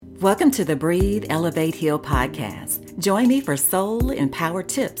Welcome to the Breathe, Elevate, Heal podcast. Join me for soul-empowered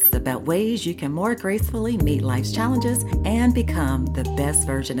tips about ways you can more gracefully meet life's challenges and become the best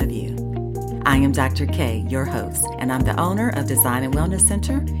version of you. I am Dr. K, your host, and I'm the owner of Design and Wellness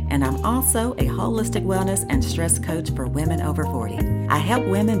Center, and I'm also a holistic wellness and stress coach for women over 40. I help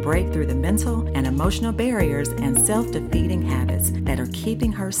women break through the mental and emotional barriers and self-defeating habits that are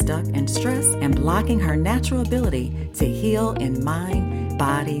keeping her stuck in stress and blocking her natural ability to heal in mind,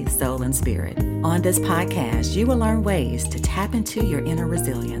 body, soul, and spirit. On this podcast, you will learn ways to tap into your inner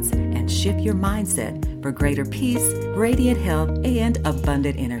resilience and shift your mindset for greater peace, radiant health, and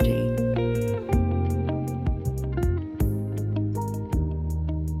abundant energy.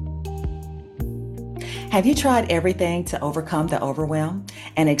 Have you tried everything to overcome the overwhelm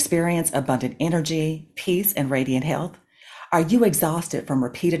and experience abundant energy, peace, and radiant health? Are you exhausted from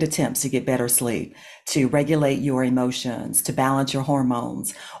repeated attempts to get better sleep, to regulate your emotions, to balance your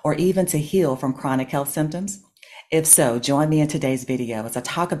hormones, or even to heal from chronic health symptoms? If so, join me in today's video as I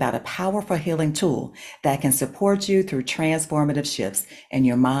talk about a powerful healing tool that can support you through transformative shifts in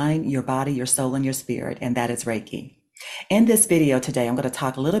your mind, your body, your soul, and your spirit, and that is Reiki. In this video today, I'm going to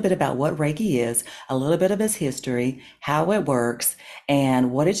talk a little bit about what Reiki is, a little bit of its history, how it works,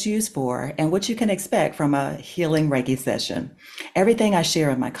 and what it's used for, and what you can expect from a healing Reiki session. Everything I share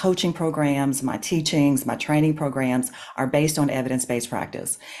in my coaching programs, my teachings, my training programs are based on evidence-based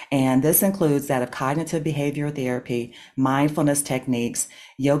practice. And this includes that of cognitive behavioral therapy, mindfulness techniques,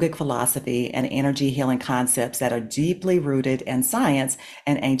 yogic philosophy, and energy healing concepts that are deeply rooted in science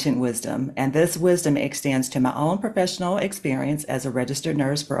and ancient wisdom. And this wisdom extends to my own professional experience as a registered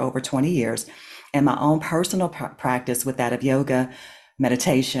nurse for over 20 years and my own personal practice with that of yoga,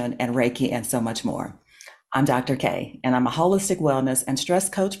 meditation, and Reiki, and so much more. I'm Dr. K, and I'm a holistic wellness and stress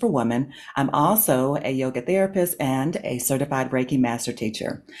coach for women. I'm also a yoga therapist and a certified Reiki master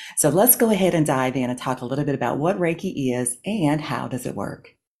teacher. So let's go ahead and dive in and talk a little bit about what Reiki is and how does it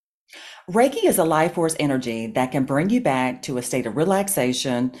work. Reiki is a life force energy that can bring you back to a state of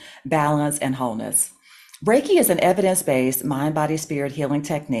relaxation, balance, and wholeness. Reiki is an evidence-based mind-body-spirit healing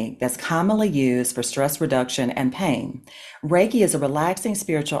technique that's commonly used for stress reduction and pain. Reiki is a relaxing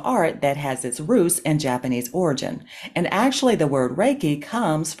spiritual art that has its roots in Japanese origin. And actually, the word Reiki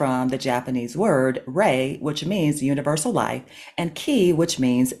comes from the Japanese word rei, which means universal life, and ki, which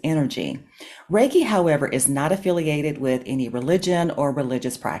means energy. Reiki, however, is not affiliated with any religion or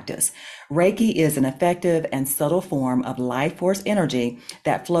religious practice. Reiki is an effective and subtle form of life force energy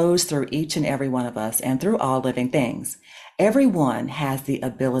that flows through each and every one of us and through all living things. Everyone has the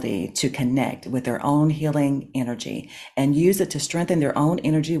ability to connect with their own healing energy and use it to strengthen their own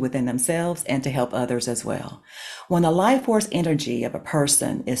energy within themselves and to help others as well. When the life force energy of a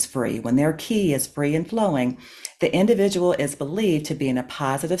person is free, when their ki is free and flowing, the individual is believed to be in a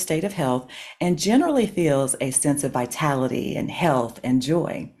positive state of health and generally feels a sense of vitality and health and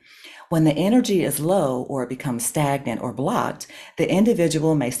joy. When the energy is low or it becomes stagnant or blocked, the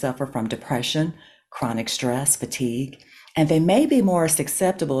individual may suffer from depression, chronic stress, fatigue, and they may be more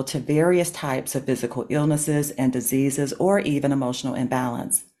susceptible to various types of physical illnesses and diseases or even emotional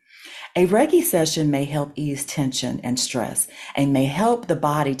imbalance. A Reiki session may help ease tension and stress and may help the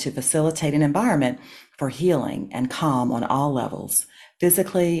body to facilitate an environment for healing and calm on all levels,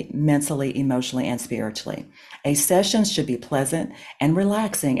 physically, mentally, emotionally, and spiritually. A session should be pleasant and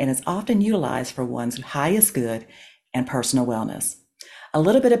relaxing and is often utilized for one's highest good and personal wellness. A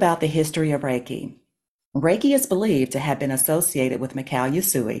little bit about the history of Reiki. Reiki is believed to have been associated with Mikao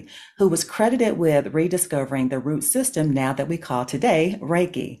Usui, who was credited with rediscovering the root system now that we call today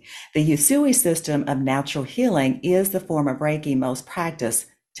Reiki. The Usui system of natural healing is the form of Reiki most practiced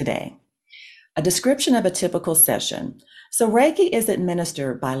today. A description of a typical session. So Reiki is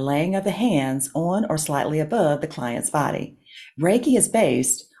administered by laying of the hands on or slightly above the client's body. Reiki is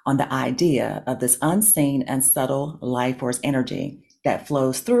based on the idea of this unseen and subtle life force energy that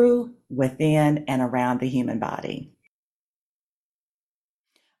flows through, within, and around the human body.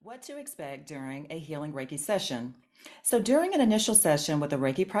 What to expect during a healing Reiki session. So during an initial session with a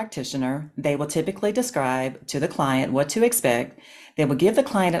Reiki practitioner, they will typically describe to the client what to expect. They will give the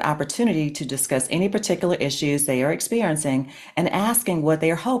client an opportunity to discuss any particular issues they are experiencing and asking what they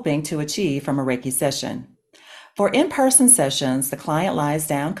are hoping to achieve from a Reiki session. For in-person sessions, the client lies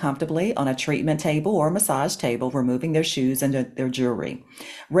down comfortably on a treatment table or massage table, removing their shoes and their jewelry.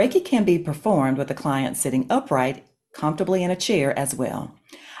 Reiki can be performed with the client sitting upright, comfortably in a chair as well.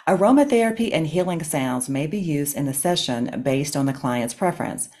 Aromatherapy and healing sounds may be used in the session based on the client's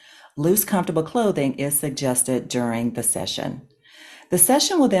preference. Loose, comfortable clothing is suggested during the session. The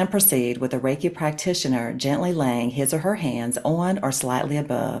session will then proceed with the Reiki practitioner gently laying his or her hands on or slightly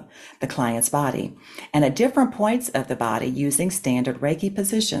above the client's body and at different points of the body using standard Reiki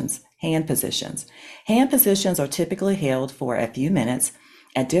positions, hand positions. Hand positions are typically held for a few minutes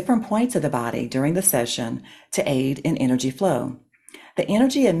at different points of the body during the session to aid in energy flow. The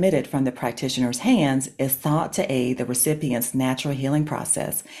energy emitted from the practitioner's hands is thought to aid the recipient's natural healing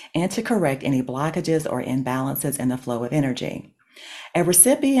process and to correct any blockages or imbalances in the flow of energy. A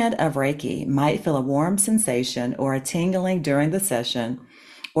recipient of Reiki might feel a warm sensation or a tingling during the session,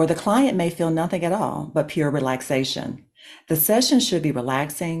 or the client may feel nothing at all but pure relaxation. The session should be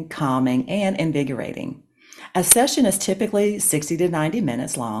relaxing, calming, and invigorating. A session is typically 60 to 90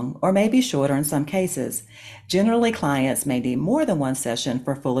 minutes long, or may be shorter in some cases. Generally, clients may need more than one session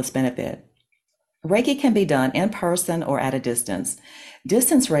for fullest benefit. Reiki can be done in person or at a distance.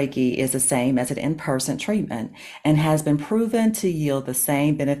 Distance Reiki is the same as an in-person treatment and has been proven to yield the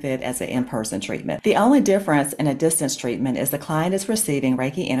same benefit as an in-person treatment. The only difference in a distance treatment is the client is receiving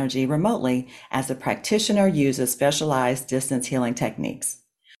Reiki energy remotely as the practitioner uses specialized distance healing techniques.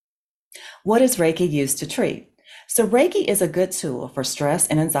 What is Reiki used to treat? So Reiki is a good tool for stress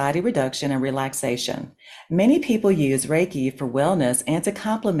and anxiety reduction and relaxation. Many people use Reiki for wellness and to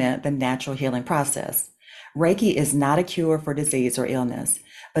complement the natural healing process. Reiki is not a cure for disease or illness,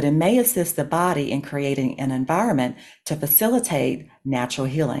 but it may assist the body in creating an environment to facilitate natural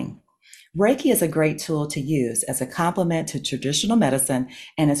healing. Reiki is a great tool to use as a complement to traditional medicine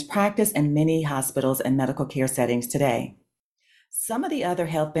and is practiced in many hospitals and medical care settings today. Some of the other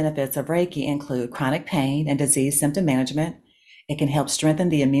health benefits of Reiki include chronic pain and disease symptom management. It can help strengthen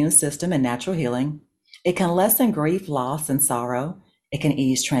the immune system and natural healing. It can lessen grief, loss, and sorrow. It can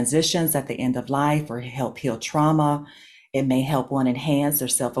ease transitions at the end of life or help heal trauma. It may help one enhance their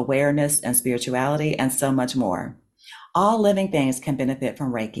self-awareness and spirituality, and so much more. All living things can benefit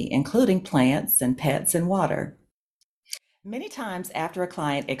from Reiki, including plants and pets and water. Many times after a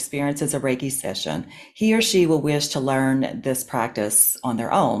client experiences a Reiki session, he or she will wish to learn this practice on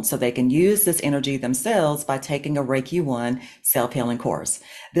their own so they can use this energy themselves by taking a Reiki 1 self-healing course.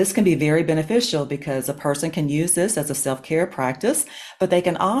 This can be very beneficial because a person can use this as a self-care practice, but they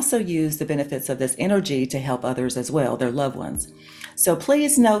can also use the benefits of this energy to help others as well, their loved ones. So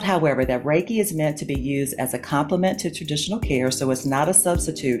please note, however, that Reiki is meant to be used as a complement to traditional care, so it's not a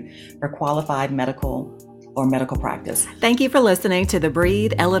substitute for qualified medical practice. Thank you for listening to the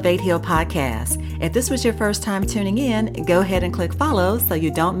Breathe, Elevate, Heal podcast. If this was your first time tuning in, go ahead and click follow so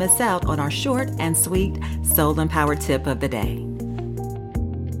you don't miss out on our short and sweet soul-empowered tip of the day.